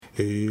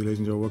Hey ladies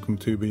and gentlemen, welcome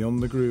to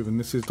Beyond the Groove, and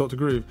this is Dr.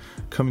 Groove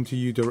coming to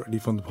you directly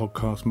from the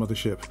podcast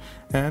Mothership.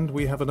 And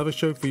we have another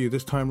show for you.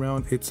 This time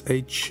round it's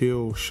a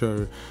chill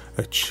show,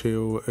 a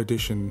chill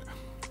edition.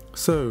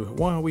 So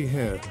why are we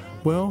here?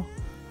 Well,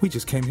 we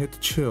just came here to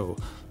chill.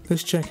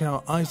 Let's check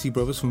out Isley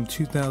Brothers from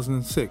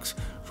 2006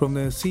 from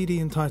their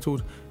CD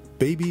entitled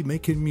Baby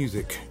Making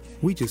Music.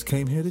 We just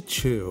came here to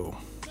chill.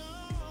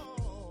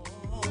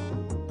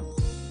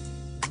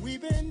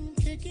 We've been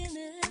kicking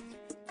it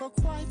for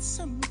quite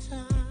some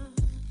time.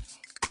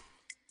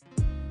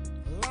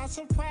 Lots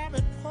of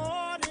private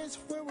parties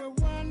where we're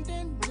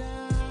winding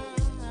down.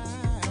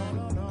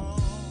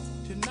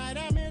 Tonight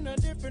I'm in a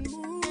different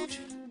mood.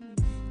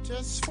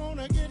 Just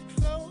wanna get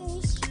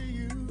close to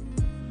you.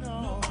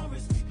 No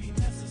RSVP be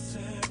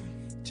necessary.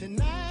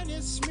 Tonight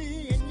it's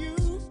me and you,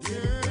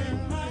 girl.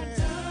 My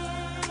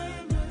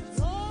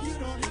diamonds. Oh, you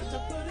don't have to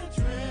put a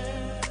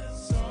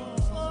dress on.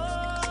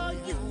 Oh,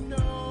 you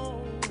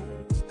know.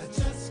 I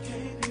just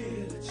came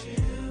here to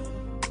chill.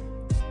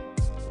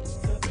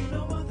 There'll be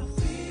no other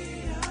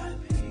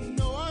VIP.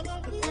 No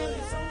other VIP.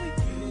 It's only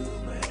you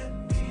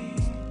and me.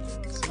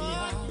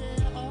 Oh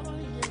yeah, oh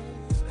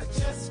yeah. I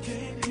just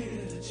came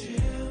here to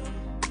chill.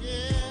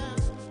 Yeah,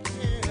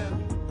 yeah.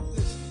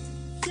 Listen,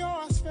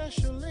 you're a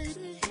special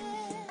lady.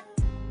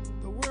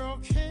 The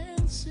world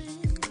can see.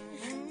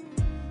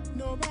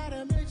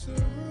 Nobody makes a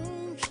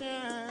room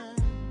shine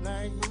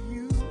like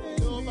you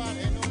and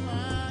nobody.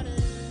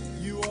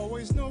 You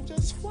always know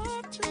just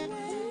what to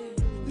wear.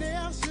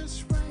 Nails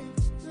just right,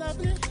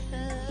 lovely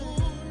hair.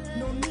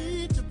 No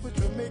need to put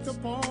your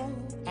makeup on.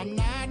 I'm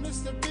not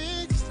Mr.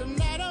 Biggs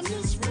tonight. I'm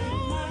just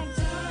wearing my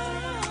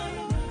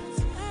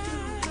diamonds.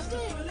 Just to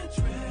put a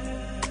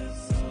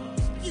dress on.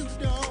 You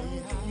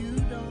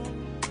don't.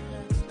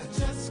 I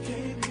just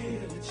came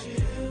here to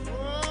chill.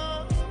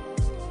 Oh,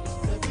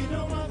 there'll be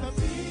no other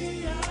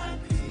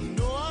VIP.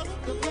 No other.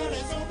 The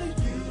party's only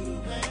you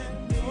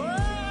and me. Oh,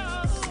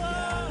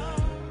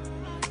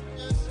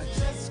 I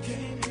just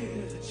came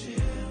here to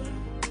chill.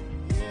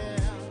 Yeah.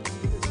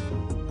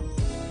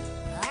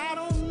 I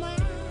don't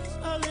mind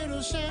a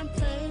little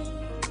champagne.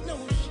 No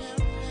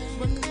champagne.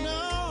 But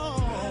no.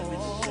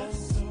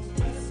 Just a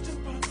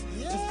restaurant.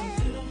 Just a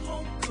little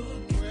home cooked.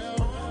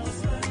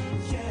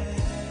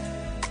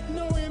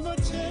 No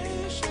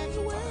invitations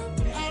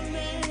with our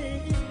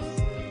names.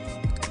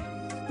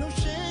 No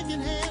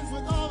shaking hands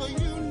with all of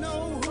you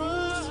know who.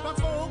 My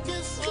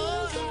focus is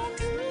on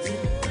you.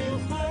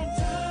 My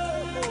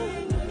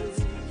diamonds.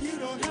 You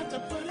don't have to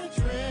put a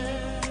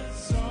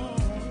dress on.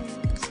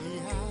 See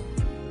how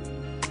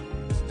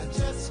I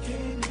just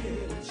came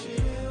here to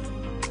chill.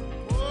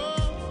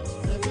 Oh,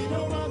 there'll be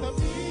no other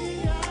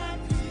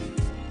VIP.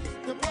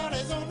 The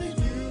party's only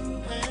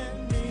you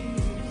and me.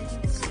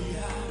 See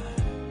how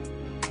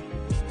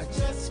I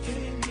just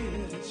came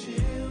here to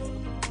chill.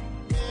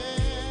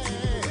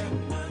 Yeah,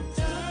 my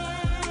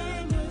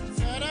diamonds.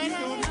 You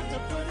don't have to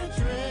put a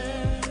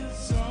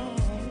dress on.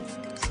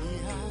 See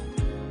how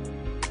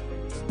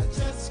I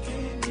just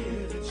came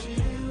here to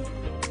chill.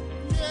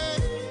 Yeah,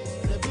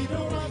 there'll be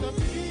no other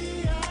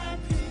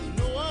VIP.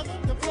 No other.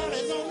 The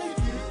party's only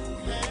you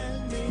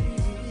and me.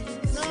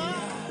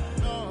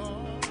 No,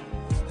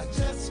 I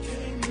just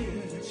came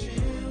here to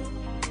chill.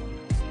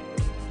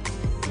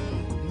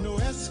 No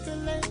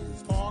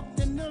Escalades parked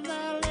in the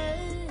valley.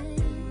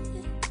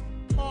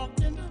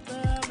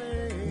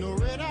 No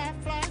red-eye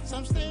flights,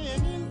 I'm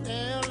staying in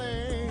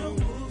LA. No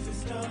movie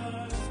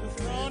stars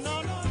with no.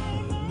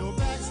 No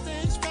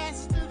backstage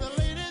pass to the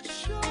late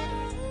show.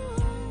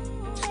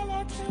 Tell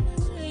her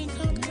we ain't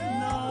coming.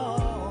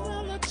 No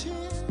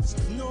relatives,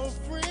 no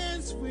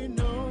friends we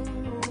know.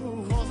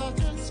 'Cause I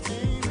just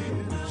came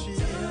here to chill.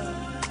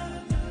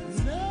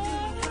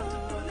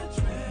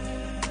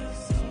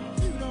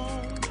 No,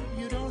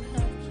 you don't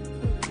have to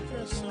put a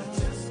dress on. I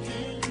just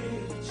came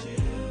here to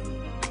chill.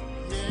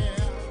 Yeah.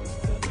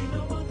 There'll be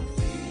no other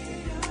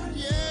VIP.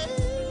 Yeah.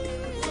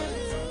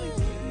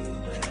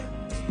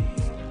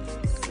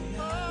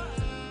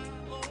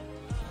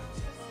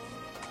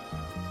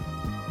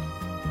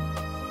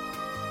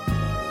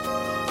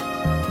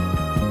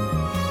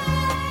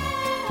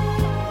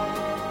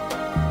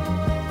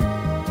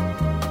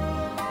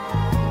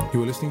 You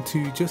were listening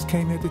to Just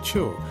Came Here to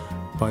Chill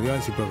by the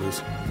Isley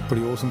Brothers.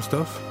 Pretty awesome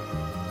stuff.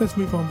 Let's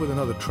move on with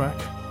another track.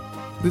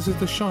 This is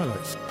the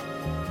Shylights.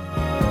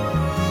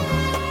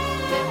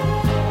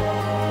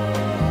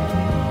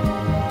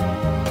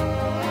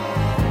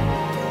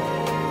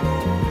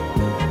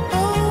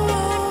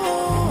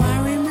 Oh, I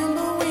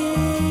remember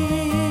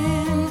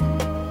when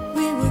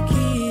we were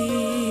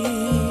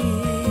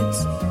kids.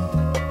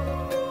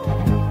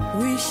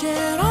 We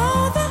shared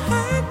all the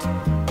hurt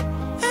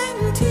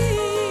and tears.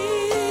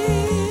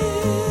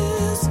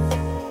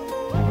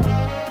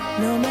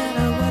 No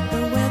matter what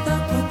the weather,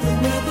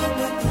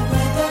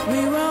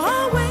 we were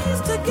always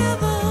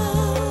together.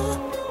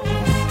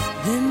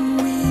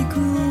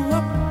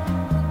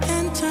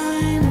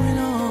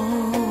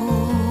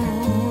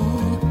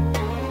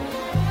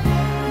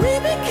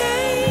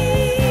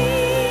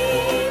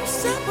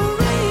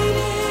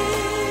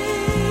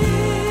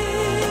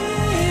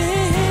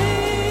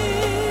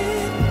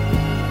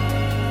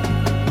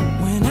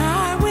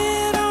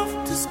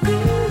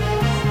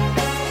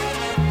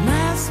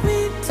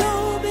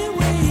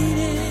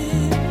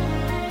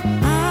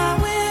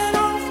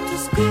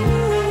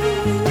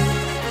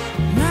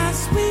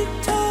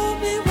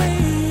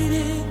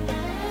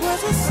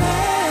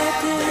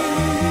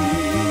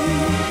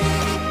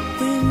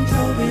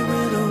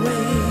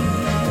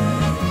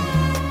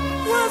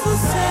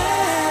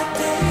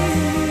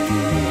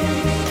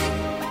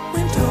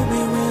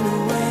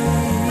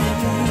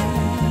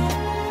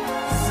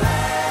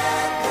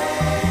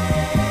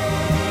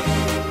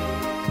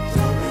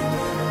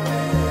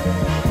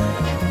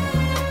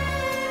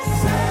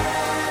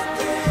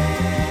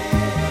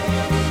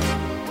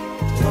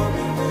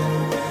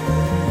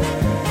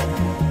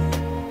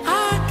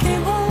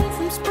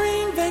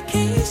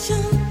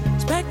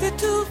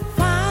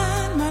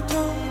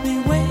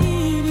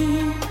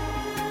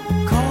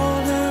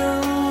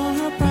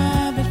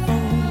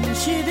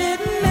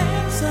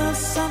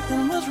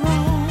 was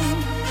wrong.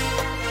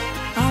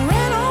 I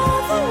ran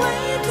all the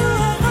way to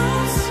her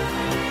house,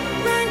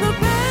 rang the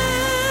bell.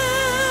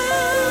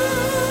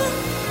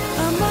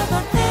 Her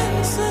mother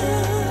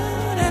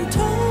answered and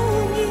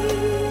told me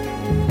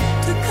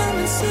to come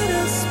and sit a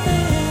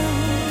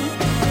spell.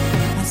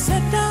 I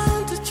sat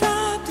down to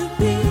try to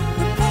be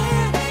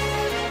prepared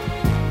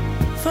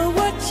for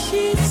what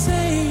she'd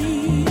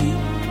say,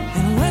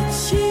 and what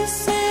she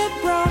said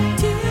brought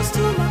tears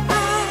to my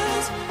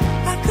eyes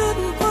I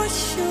couldn't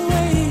push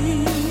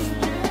away.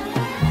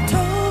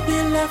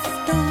 Toby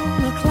left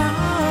on a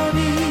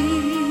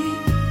cloudy,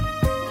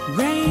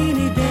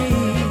 rainy day.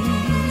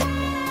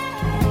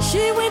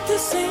 She went to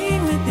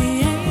sing with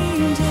the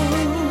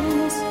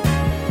angels.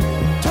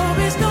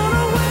 Toby's gone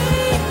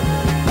away.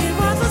 It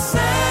was a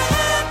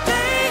sad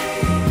day.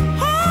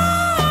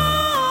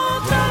 Oh,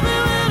 Toby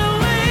went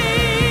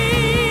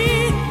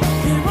away.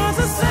 It was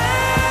a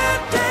sad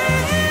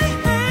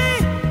day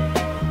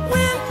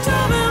when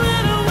Toby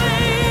went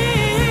away.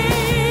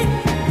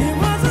 It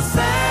was a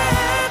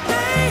sad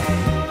day.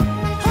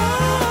 Oh,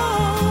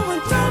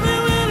 when Toby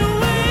went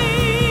away.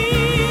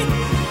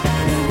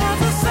 It was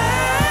a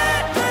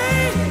sad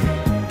day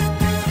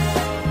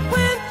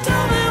when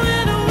Toby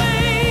went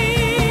away.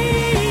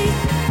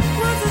 It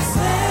was a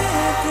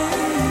sad day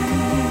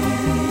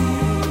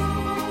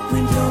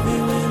when Toby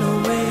went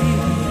away.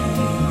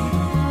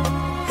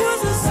 It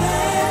was a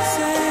sad,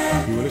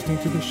 sad You were listening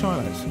to the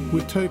Shy-Lites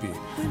with Toby.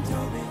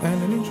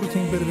 And an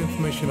interesting bit of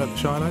information about the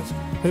Shy-Lites: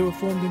 they were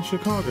formed in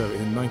Chicago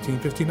in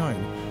 1959.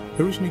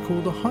 Originally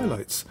called the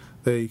Highlights,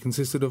 they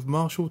consisted of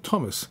Marshall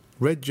Thomas,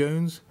 Red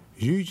Jones,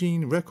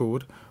 Eugene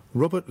Record,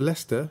 Robert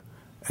Lester,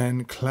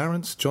 and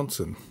Clarence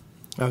Johnson.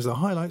 As the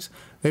Highlights,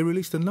 they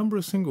released a number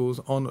of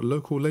singles on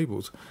local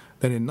labels.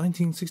 Then in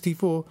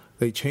 1964,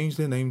 they changed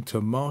their name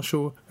to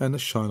Marshall and the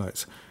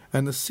Shy-Lites,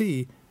 and the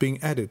C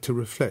being added to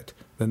reflect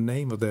the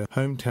name of their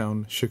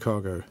hometown,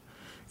 Chicago.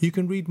 You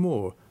can read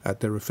more at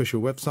their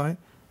official website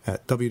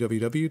at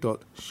www.lights.info.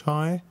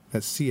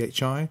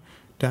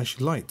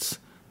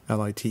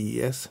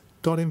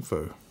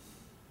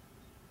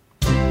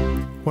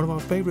 One of our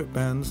favourite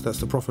bands, that's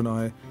The Prof and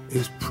I,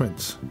 is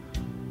Prince.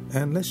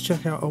 And let's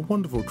check out a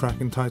wonderful track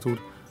entitled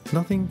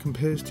Nothing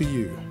Compares to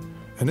You.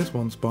 And this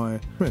one's by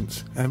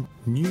Prince and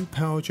New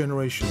Power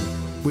Generation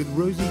with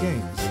Rosie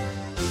Gaines.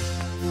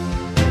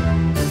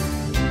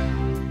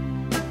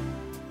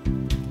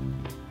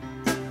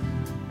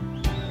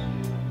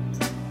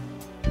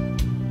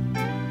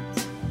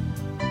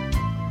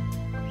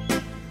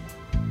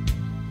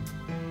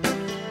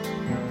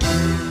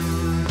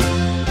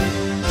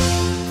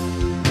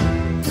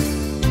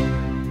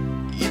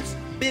 It's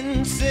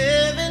been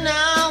 7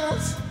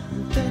 hours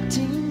and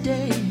 13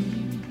 days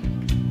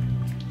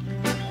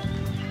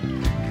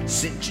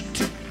since you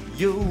took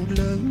your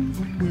love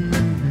away.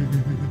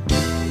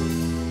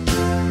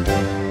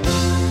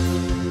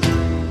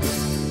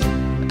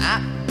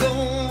 I go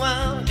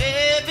out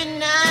every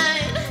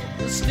night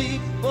and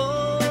sleep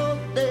all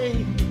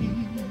day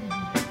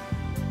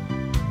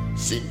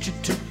since you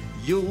took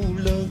your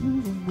love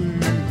away.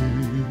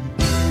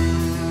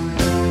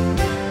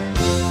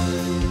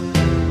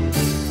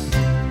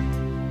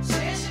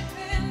 Since you've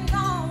been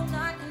gone,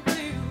 I can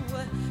do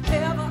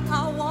whatever I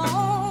want.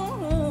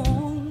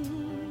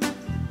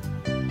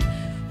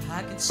 I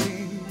can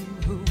see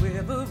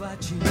whoever I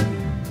choose.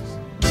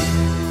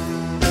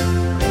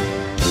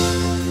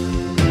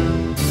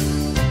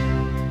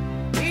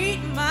 Eat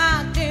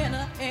my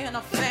dinner in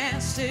a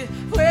fancy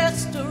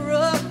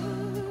restaurant.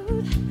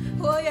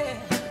 Oh yeah,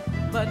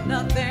 but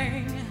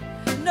nothing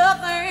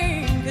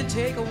can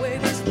take away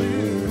this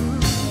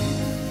blues.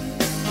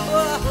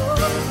 Oh.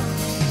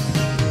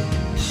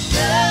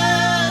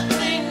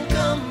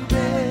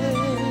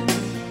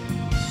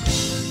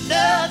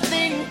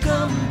 Nothing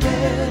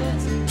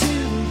compares to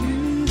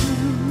you.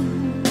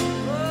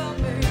 Oh,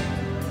 baby.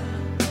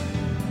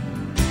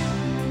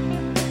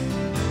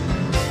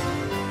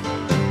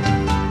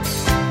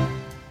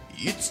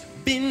 It's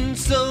been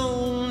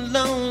so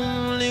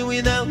lonely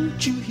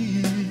without you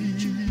here.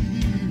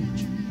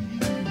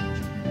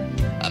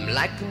 I'm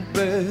like a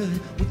bird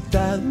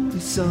without a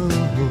song.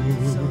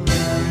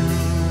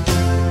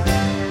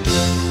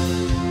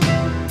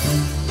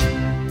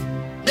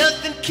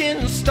 Nothing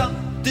can stop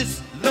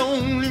this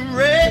lonely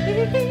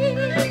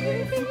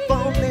rain from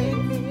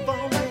falling.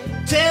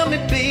 Tell me,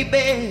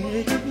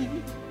 baby,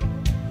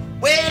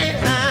 where did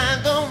I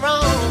go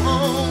wrong?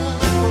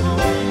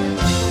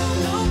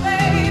 Oh,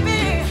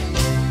 baby,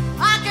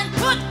 I can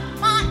put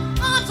my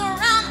arms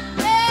around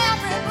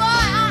every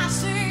boy I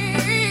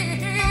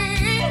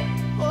see.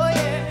 Oh,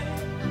 yeah,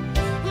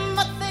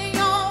 but they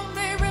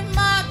only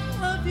remind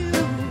me of you.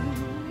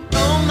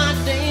 All my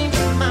days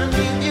remind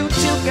me of you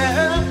too,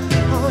 girl.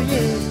 Oh,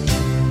 yeah.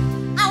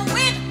 I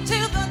went to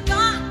the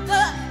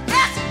doctor,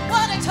 guess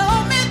what he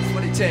told me?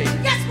 What'd he tell you?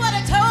 Guess what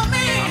he told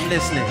me? I'm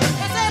listening.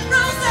 He said,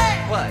 Rosie,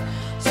 What?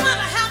 it's gonna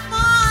have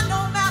fun no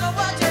matter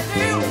what you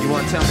do. You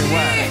wanna tell me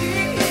why?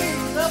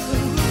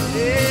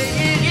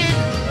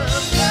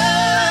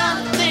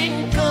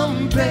 Nothing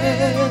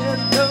compares,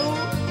 no.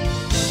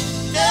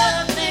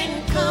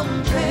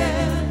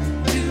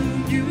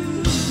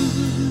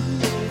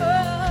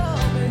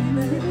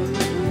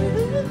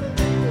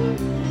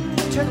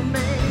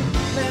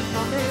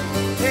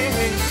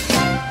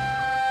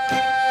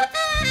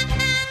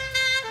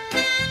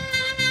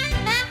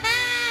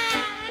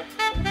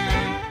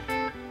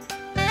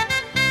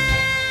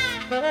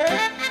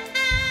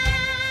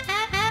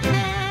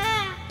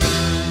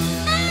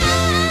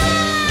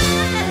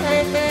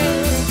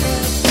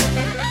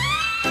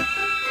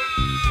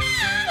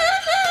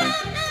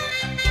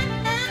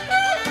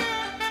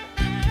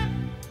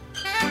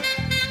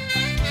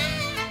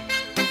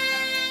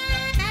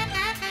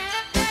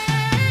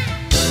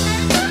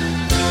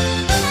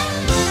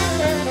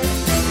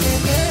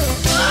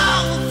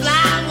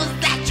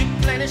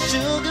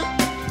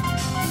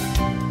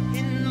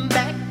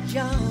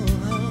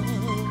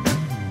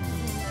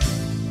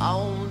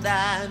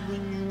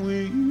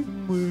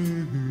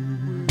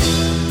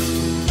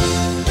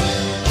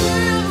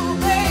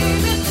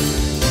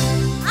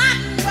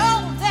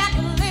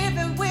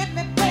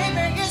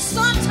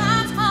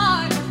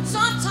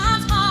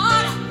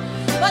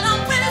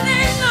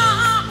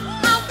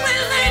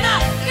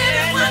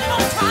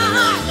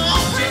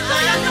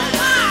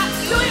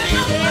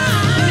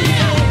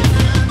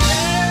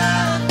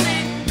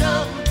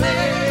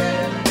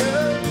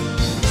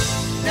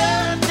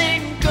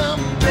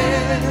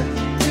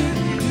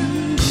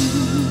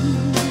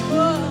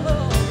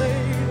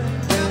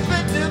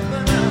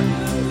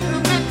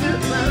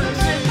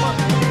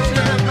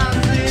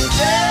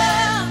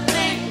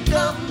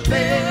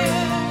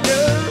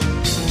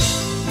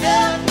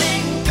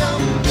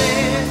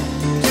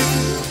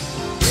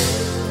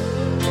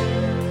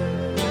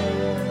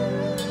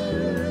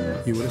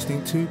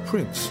 to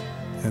Prince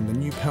and the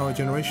New Power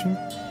Generation.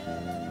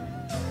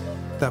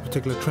 That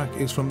particular track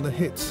is from The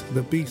Hits,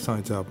 the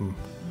B-Sides album.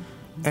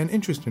 And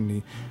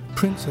interestingly,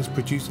 Prince has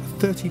produced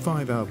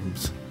 35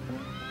 albums.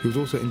 He was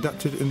also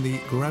inducted in the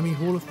Grammy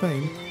Hall of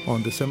Fame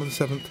on December the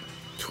 7th,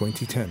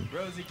 2010.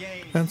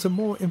 And some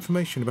more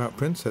information about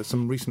Prince at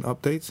some recent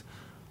updates.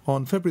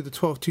 On February the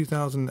 12th,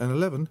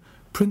 2011,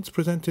 Prince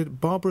presented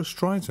Barbra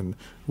Streisand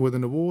with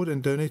an award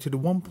and donated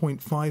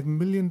 $1.5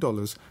 million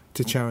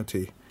to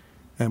charity.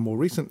 And more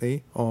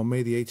recently, on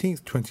May the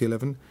 18th,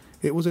 2011,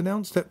 it was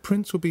announced that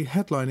Prince will be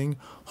headlining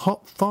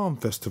Hop Farm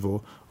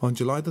Festival on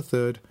July the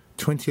 3rd,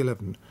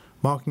 2011,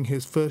 marking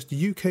his first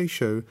UK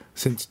show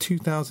since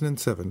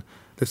 2007.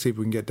 Let's see if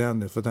we can get down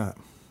there for that.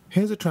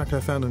 Here's a track I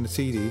found on a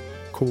CD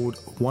called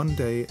One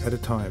Day at a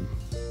Time.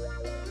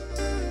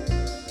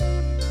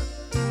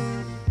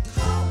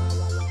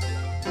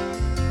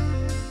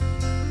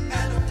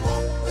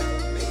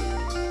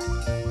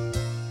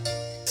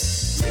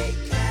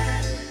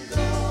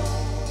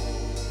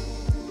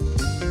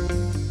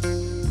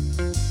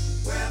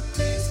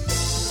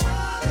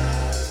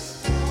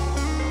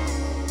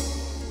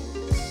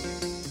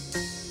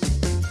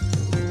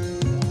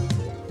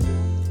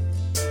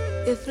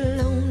 If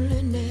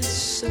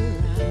loneliness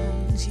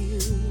surrounds you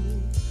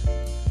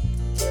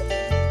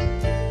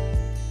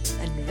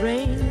and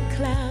rain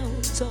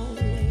clouds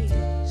always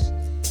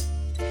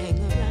hang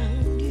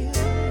around you,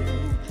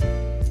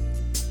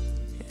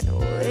 and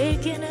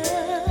waking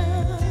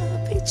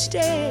up each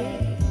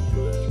day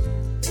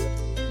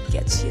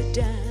gets you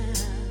down,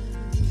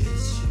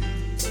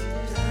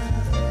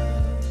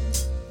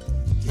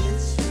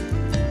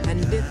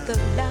 and if the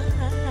life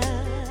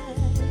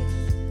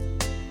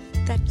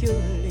that you're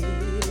living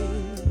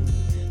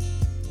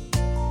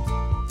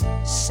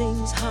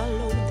seems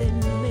hollow, then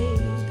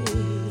maybe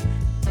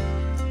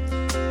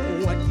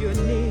what you're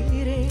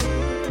needing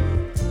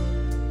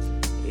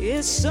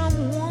is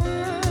someone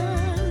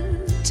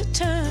to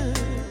turn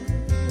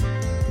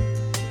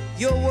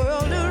your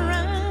world around.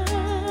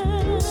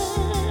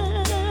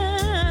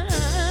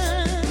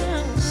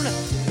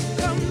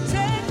 Come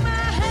take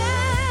my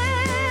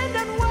hand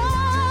and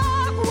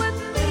walk with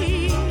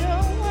me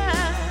a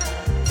while.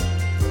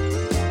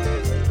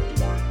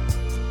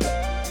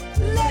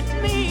 Let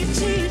me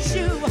teach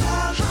you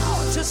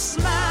how to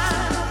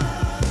smile,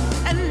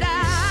 and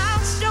I'll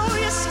show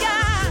you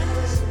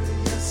skies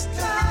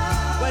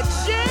where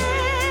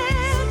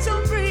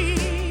gentle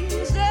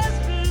breezes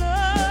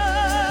blow.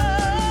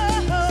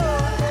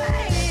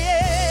 Yeah.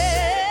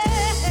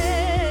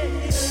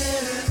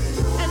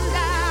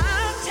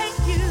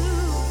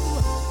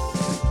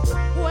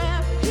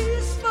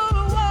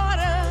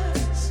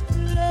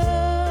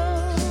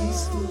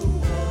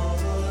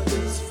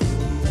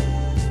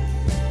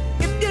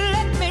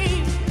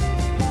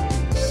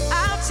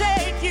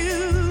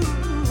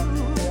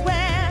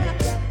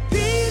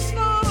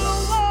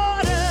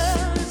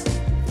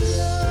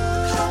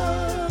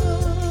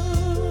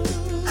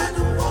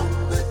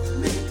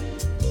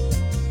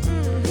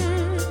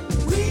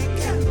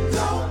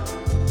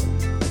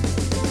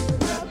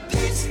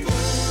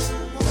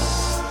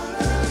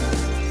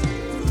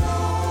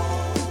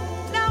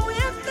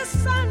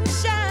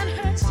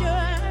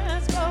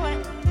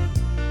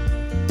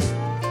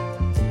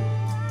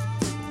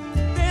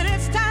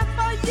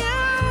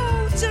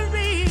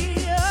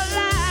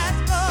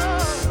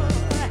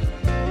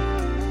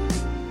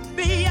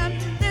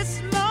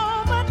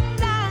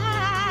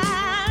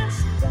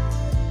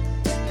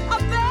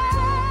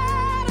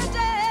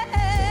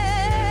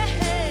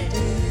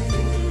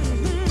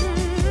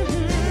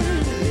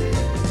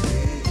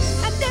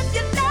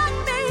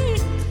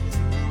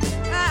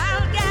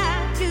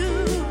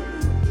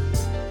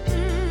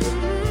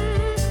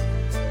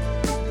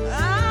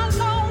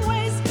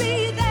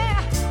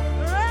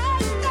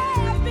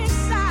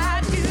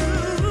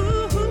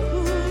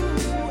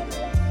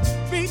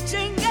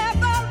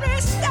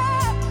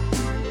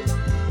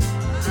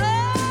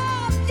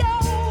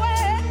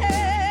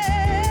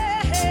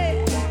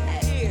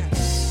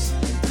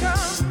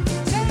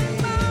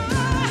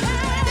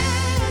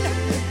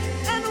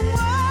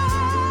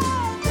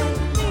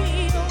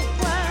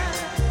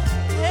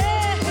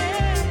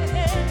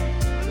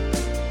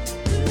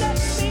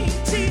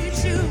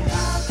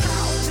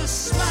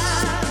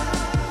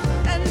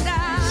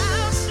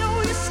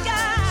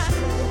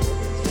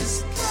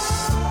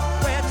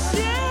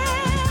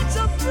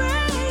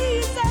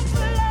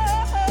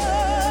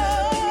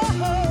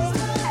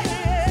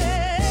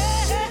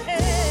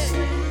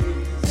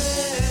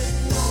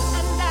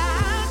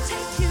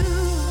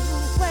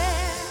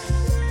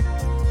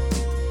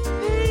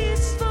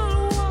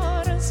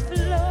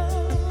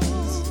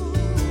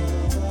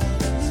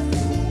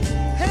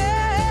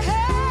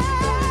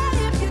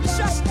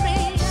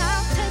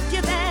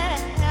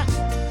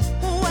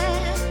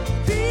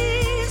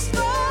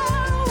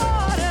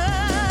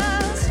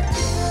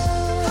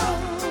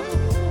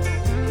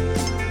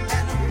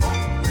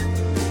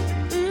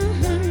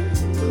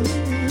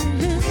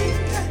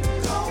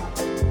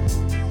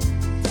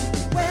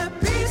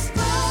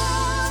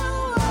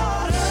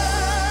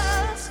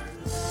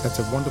 That's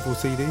a wonderful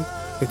CD.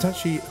 It's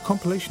actually a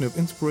compilation of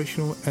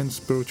inspirational and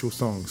spiritual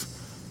songs.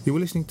 You were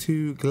listening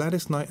to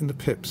Gladys Knight and the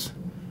Pips.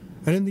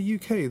 And in the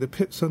UK, the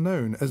Pips are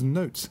known as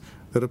notes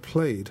that are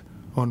played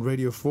on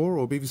Radio 4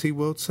 or BBC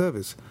World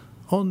Service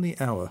on the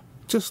hour,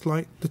 just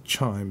like the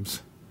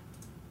chimes.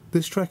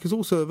 This track is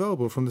also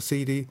available from the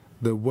CD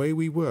The Way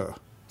We Were.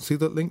 See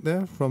that link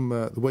there from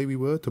The Way We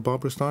Were to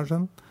Barbara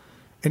Streisand?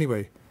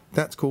 Anyway,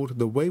 that's called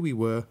The Way We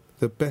Were,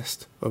 the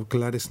best of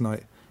Gladys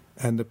Knight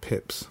and the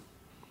Pips.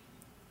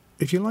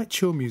 If you like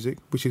chill music,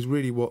 which is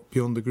really what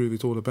Beyond the Groove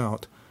is all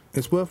about,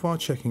 it's worthwhile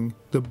checking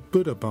the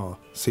Buddha Bar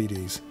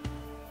CDs.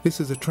 This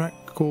is a track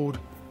called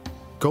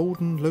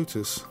Golden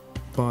Lotus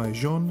by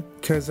Jean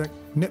Kazak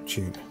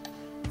Neptune,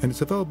 and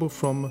it's available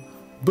from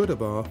Buddha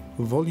Bar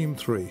Volume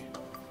 3,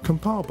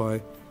 compiled by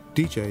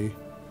DJ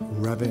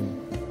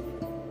Ravin.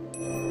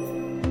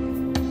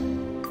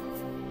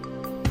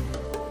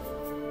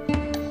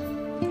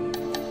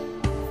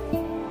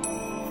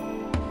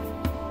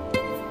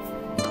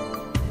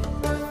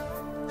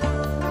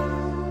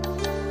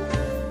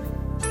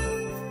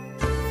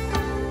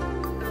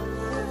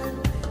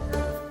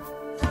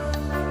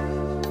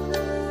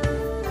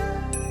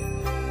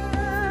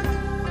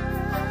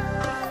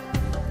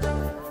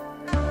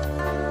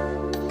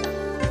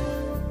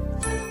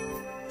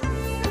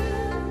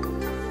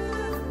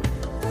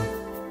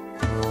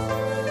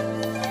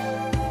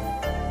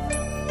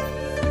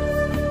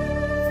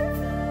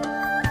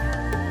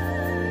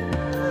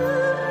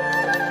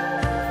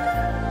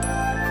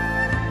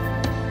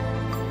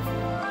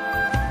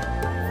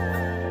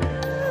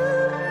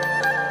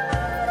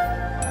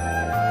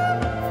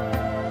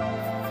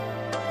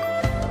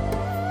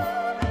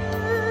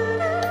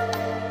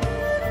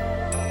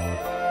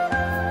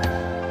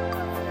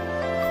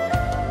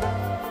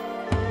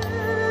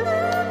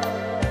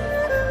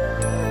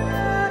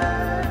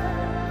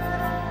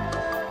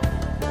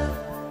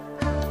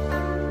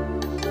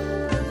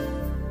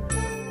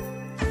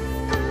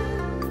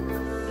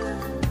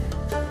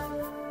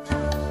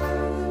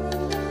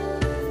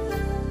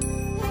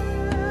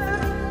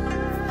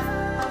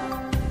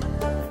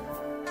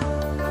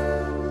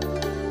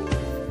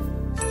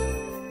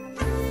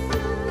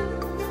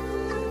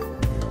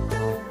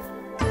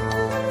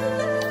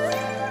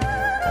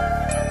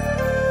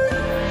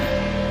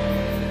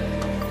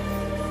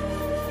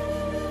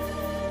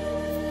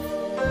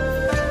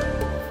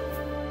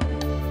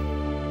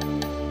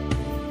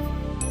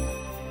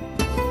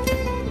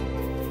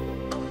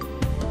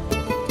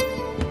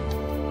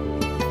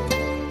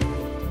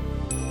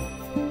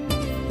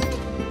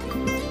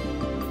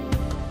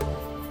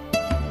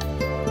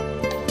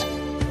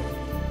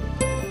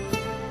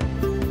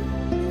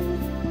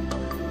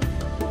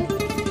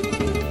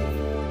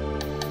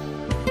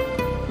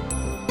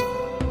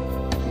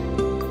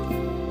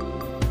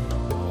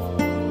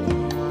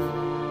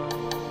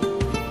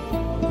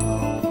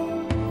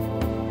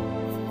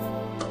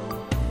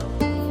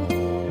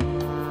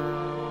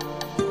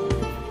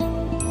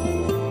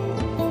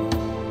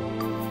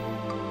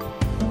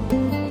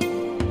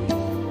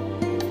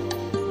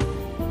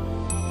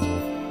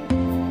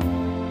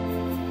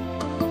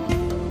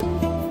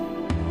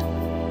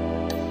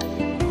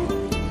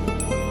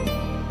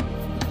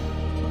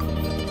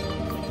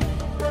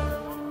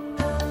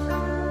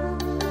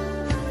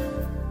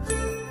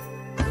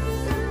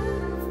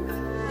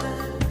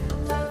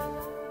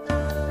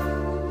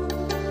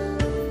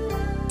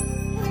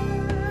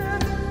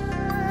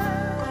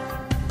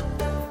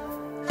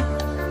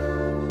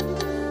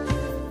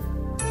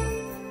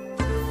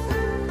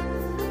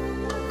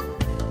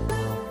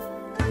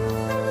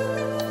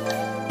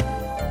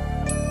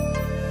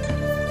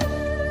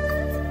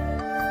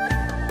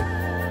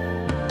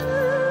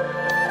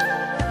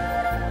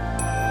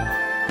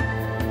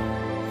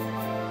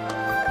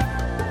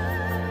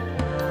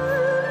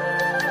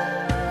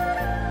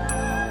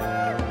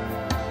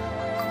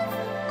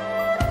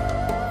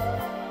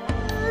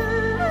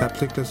 That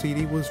particular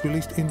CD was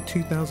released in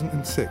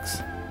 2006.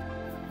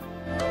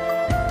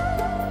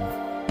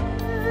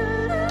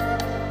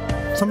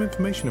 Some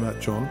information about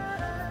John.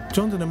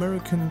 John's an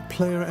American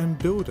player and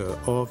builder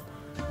of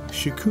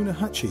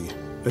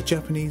shakuhachi, a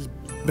Japanese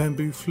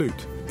bamboo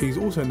flute. He's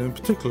also known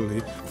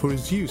particularly for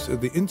his use of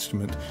the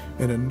instrument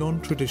in a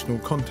non-traditional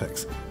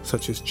context,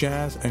 such as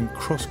jazz and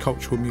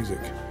cross-cultural music.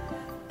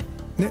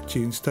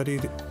 Neptune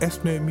studied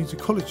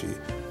ethnomusicology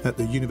at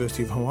the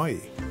University of Hawaii,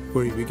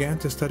 where he began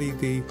to study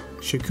the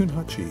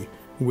shakuhachi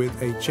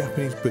with a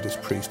Japanese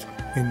Buddhist priest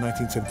in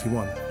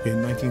 1971.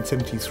 In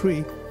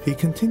 1973, he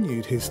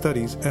continued his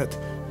studies at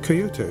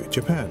Kyoto,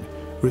 Japan,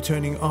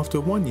 returning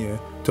after 1 year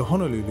to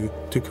Honolulu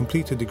to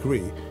complete a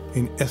degree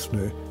in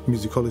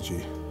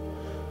ethnomusicology.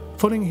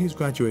 Following his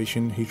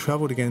graduation, he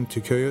travelled again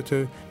to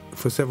Kyoto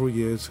for several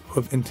years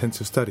of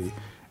intensive study,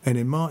 and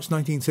in March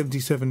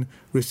 1977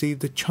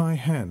 received the Chai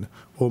Han,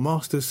 or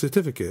Master's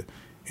Certificate,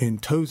 in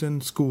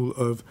Tozen School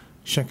of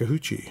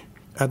Shakuhachi.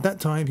 At that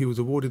time, he was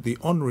awarded the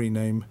honorary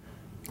name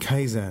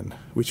Kaizan,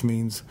 which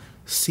means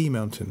sea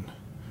mountain.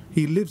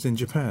 He lives in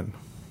Japan.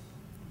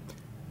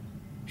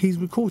 He's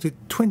recorded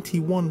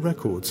 21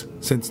 records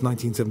since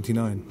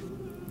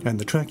 1979, and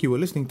the track you are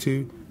listening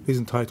to is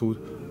entitled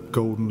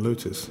Golden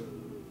Lotus.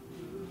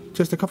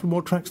 Just a couple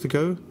more tracks to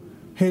go.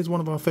 Here's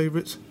one of our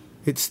favourites.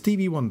 It's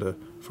Stevie Wonder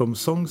from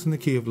Songs in the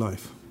Key of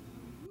Life.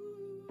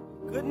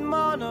 Good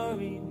morning or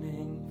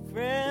evening,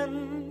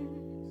 friends.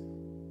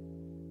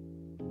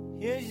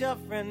 Here's your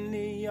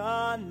friendly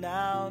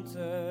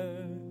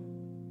announcer.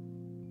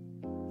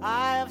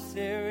 I have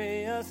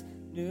serious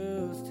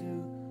news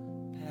to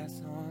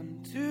pass on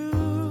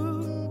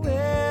to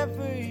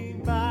everybody.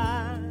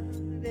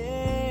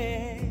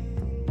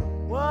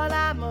 What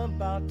I'm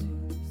about to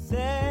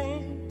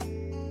say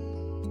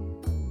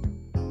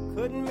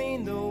could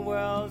mean the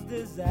world's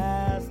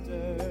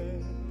disaster,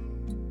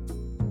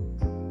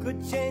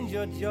 could change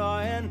your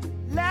joy and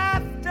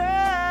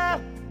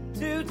laughter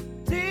to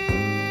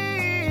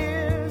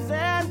tears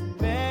and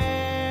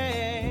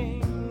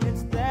pain.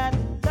 It's that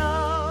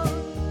love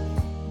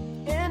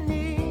in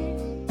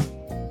need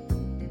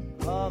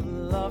of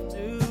love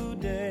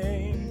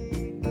today.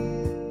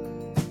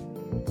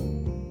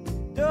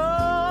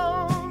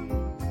 Don't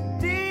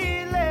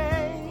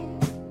delay,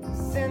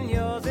 send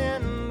yours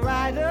in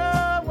right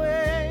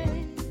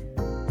away.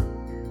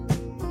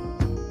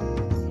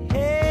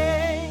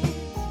 Hey,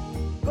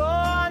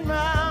 going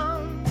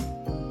round,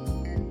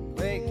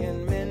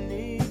 breaking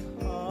many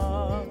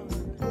hearts.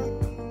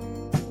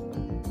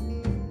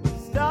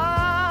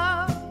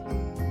 Stop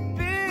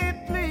it,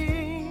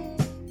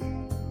 please,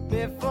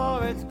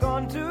 before it's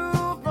gone too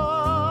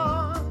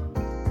far.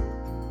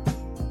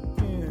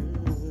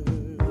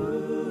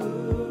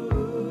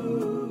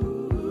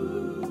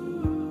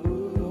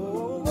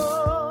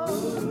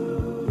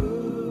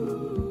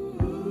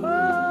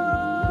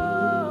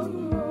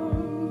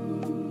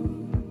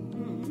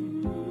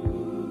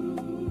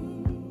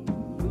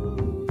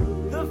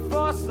 The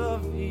force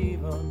of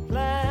evil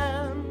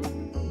plans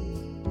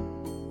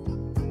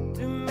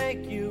to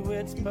make you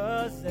its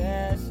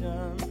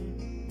possession,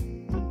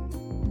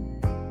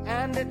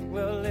 and it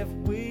will if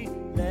we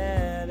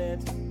let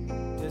it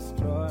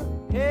destroy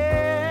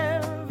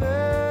everybody.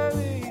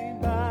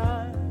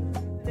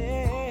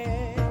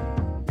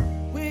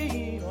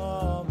 We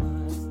all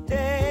must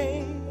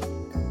take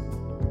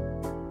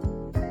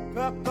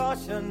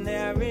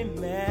precautionary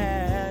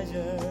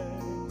measures.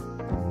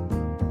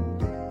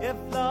 If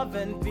love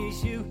and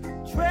peace you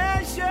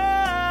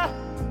treasure,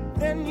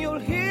 then you'll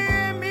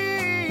hear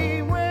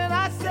me when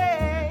I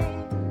say,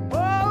 oh,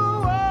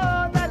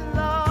 oh, that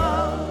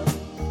love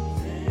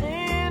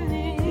in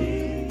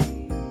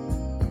need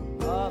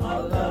of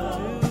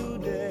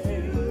love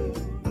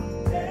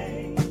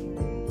today.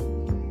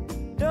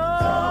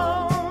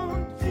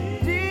 Don't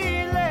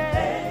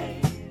delay,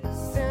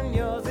 send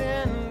yours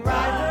in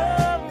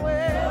right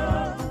away.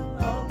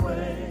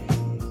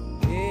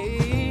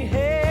 Hey,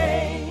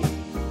 hey,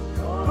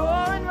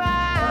 going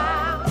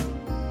round,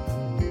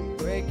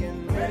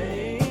 breaking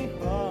many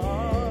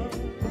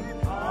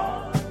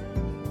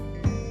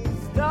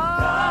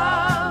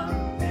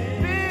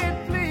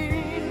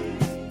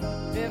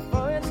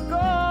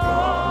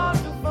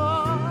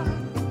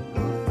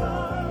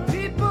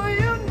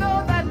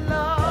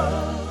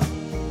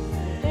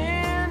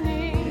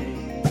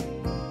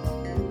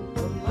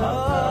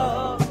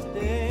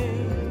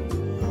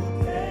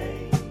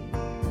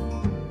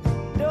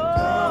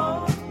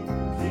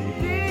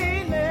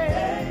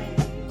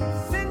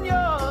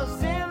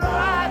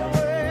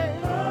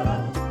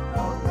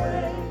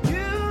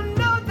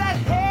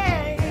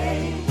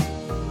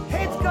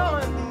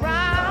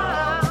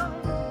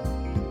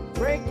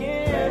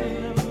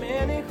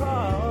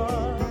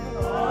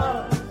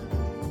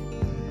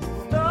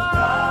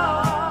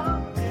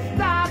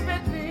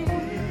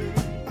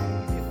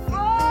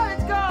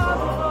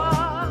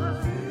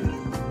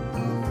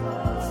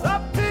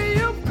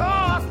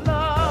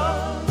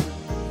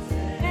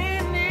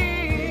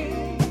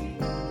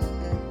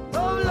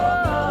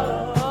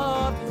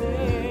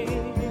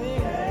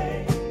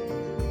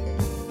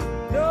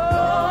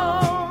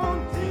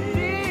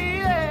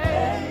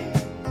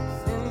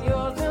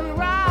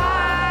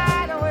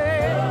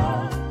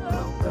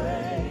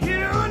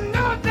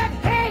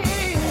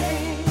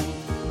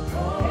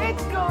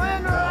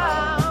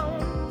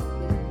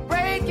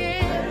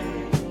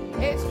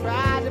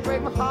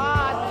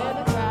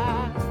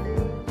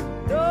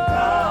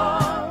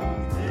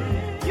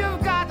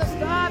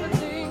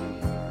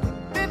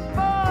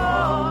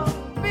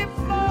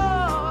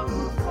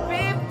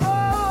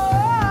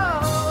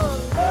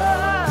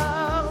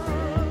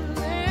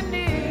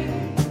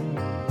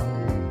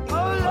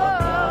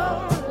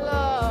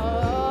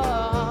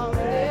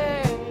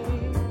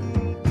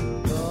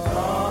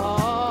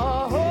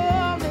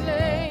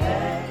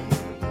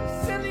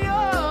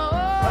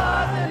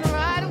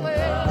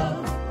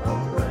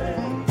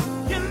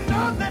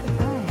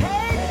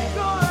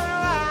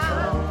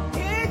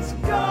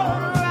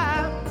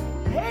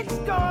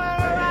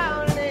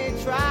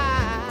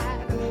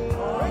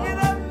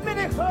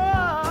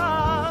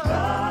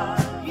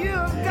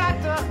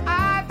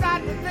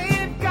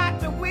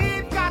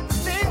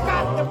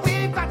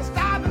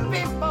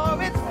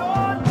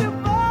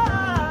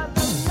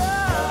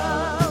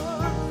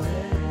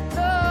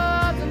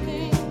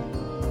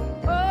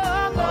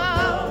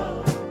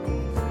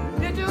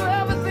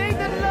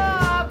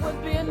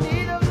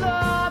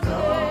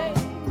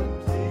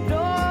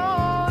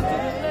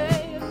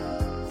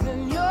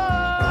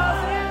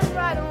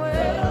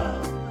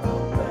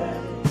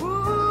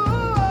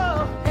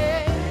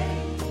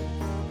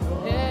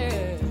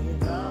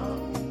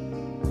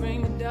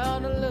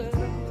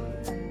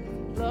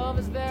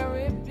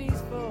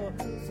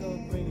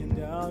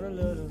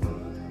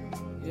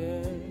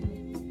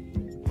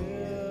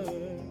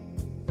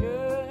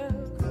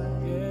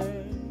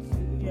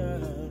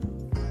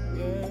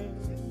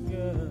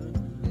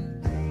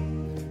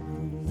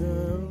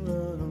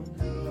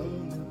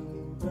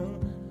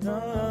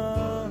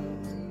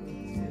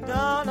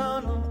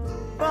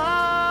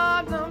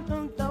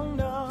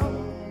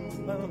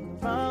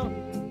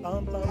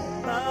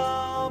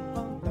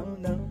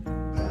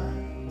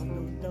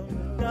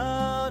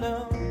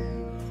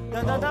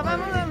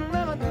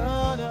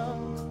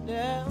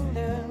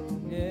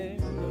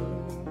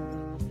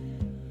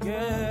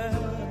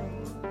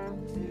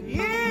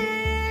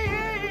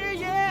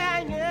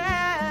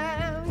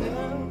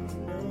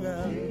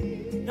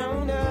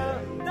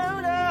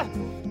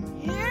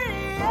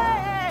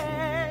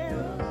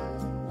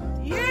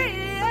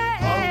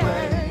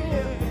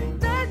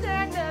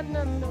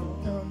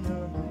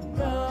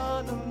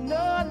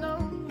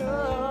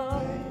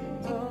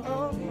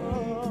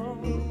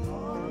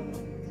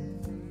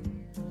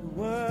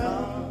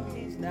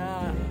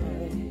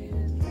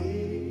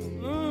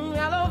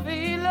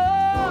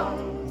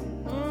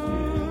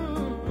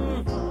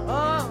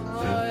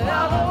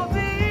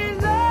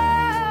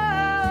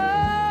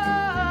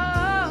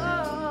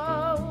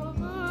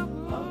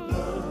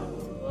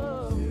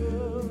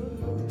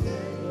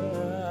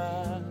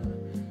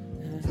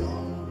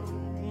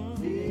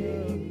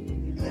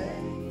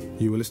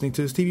You were listening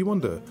to Stevie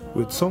Wonder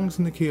with Songs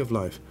in the Key of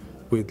Life,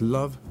 with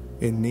Love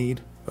in Need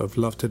of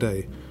Love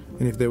Today.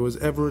 And if there was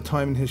ever a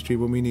time in history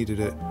when we need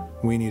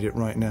it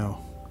right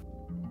now.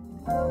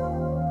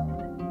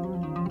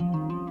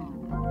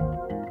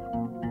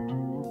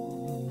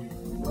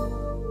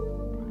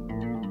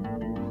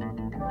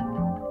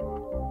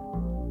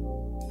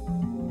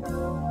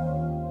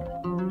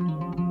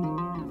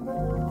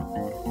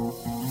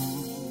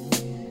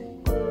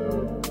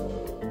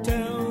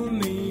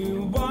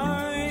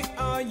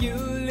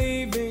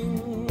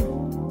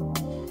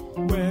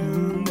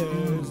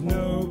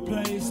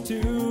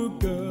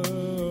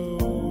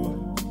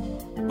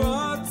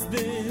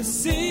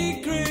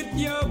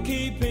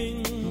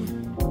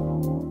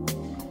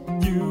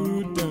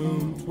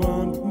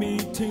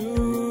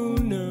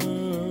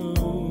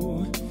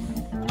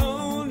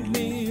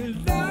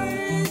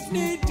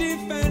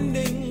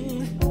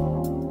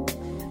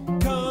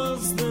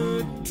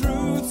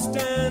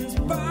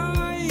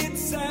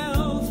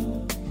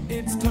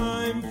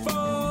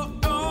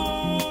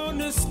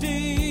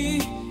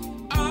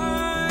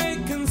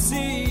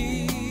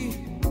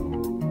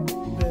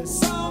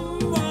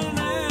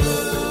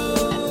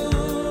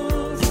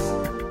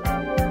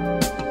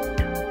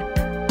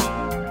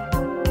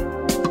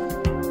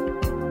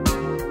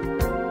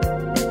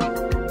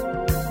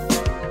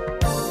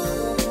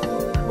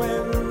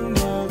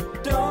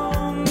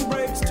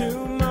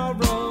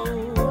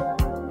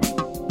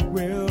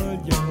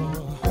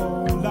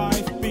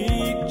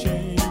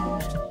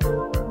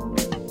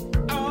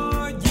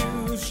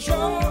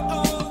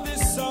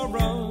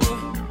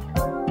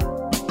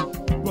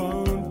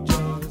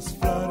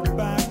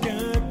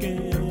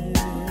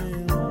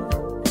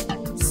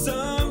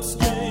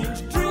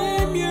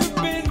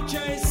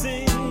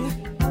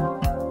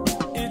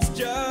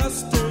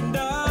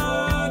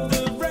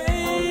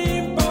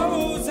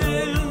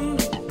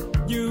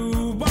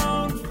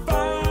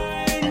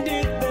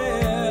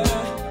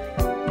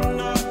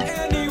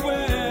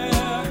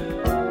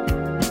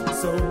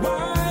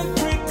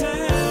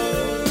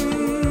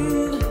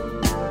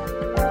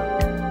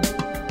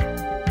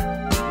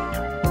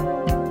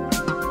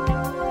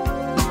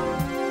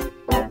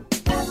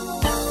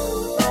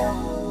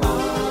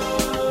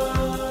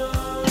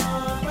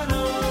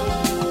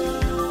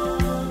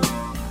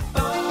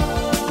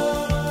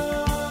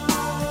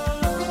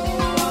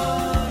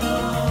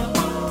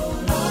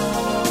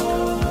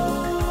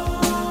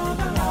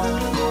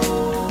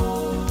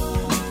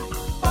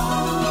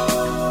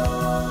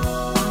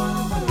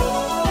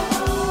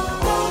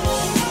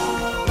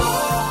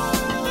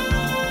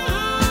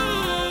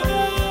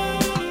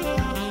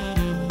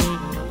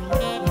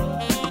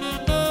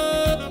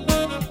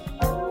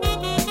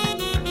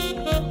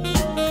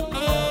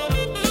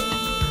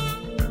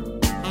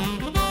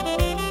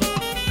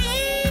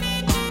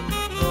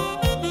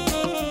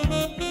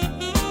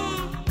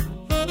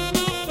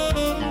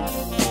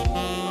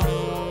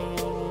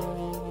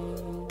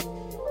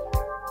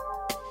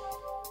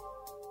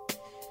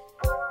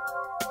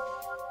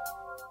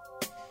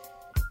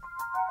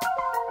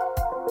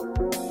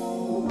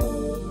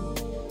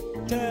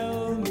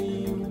 Tell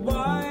me,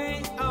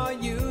 why are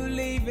you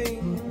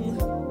leaving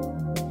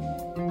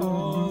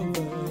all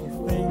the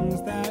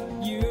things that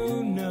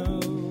you know?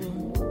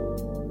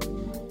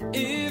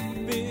 If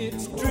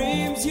it's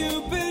dreams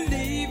you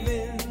believe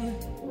in,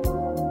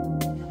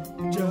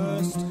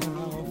 just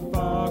how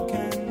far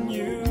can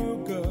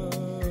you go?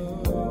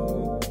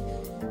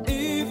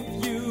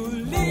 If you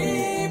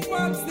leave,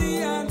 what's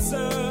the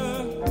answer?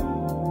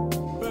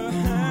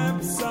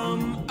 Perhaps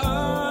some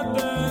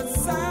other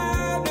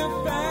sad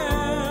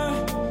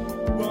affair.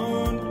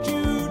 Won't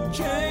you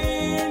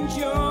change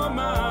your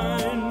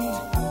mind?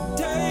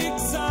 Take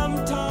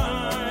some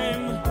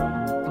time,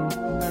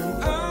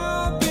 and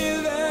I'll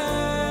be there.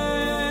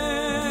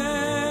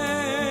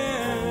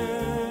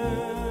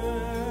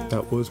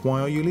 That was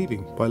Why Are You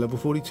Leaving by Level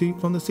 42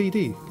 from the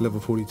CD Level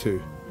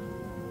 42.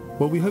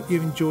 Well, we hope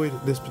you've enjoyed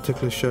this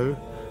particular show.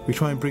 We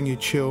try and bring you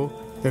chill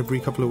every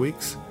couple of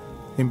weeks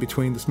in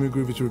between the Smooth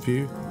Groovers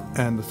Review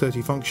and the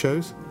 30 Funk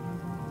shows.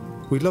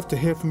 We'd love to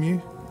hear from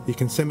you. You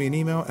can send me an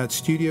email at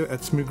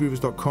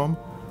studio@smoothgroovers.com.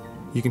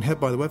 You can head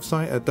by the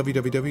website at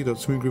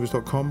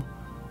www.smoothgroovers.com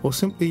or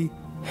simply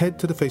head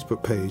to the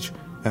Facebook page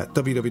at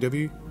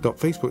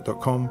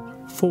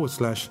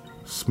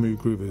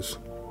www.facebook.com/smoothgroovers.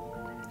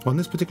 On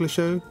this particular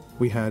show,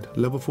 we had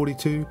Level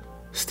 42,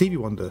 Stevie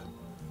Wonder,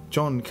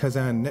 John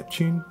Kazan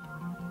Neptune,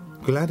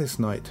 Gladys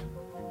Knight,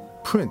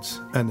 Prince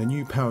and the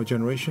New Power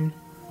Generation,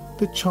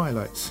 the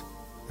Chi-Lites,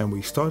 and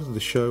we started the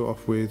show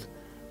off with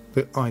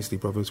the Isley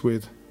Brothers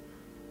with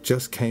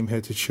Just Came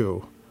Here to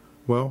Chill.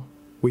 Well,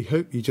 we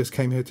hope you just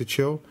came here to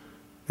chill,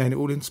 and it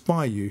will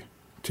inspire you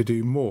to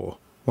do more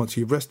once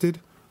you've rested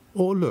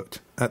or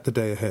looked at the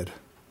day ahead.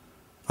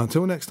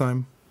 Until next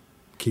time,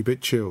 keep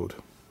it chilled.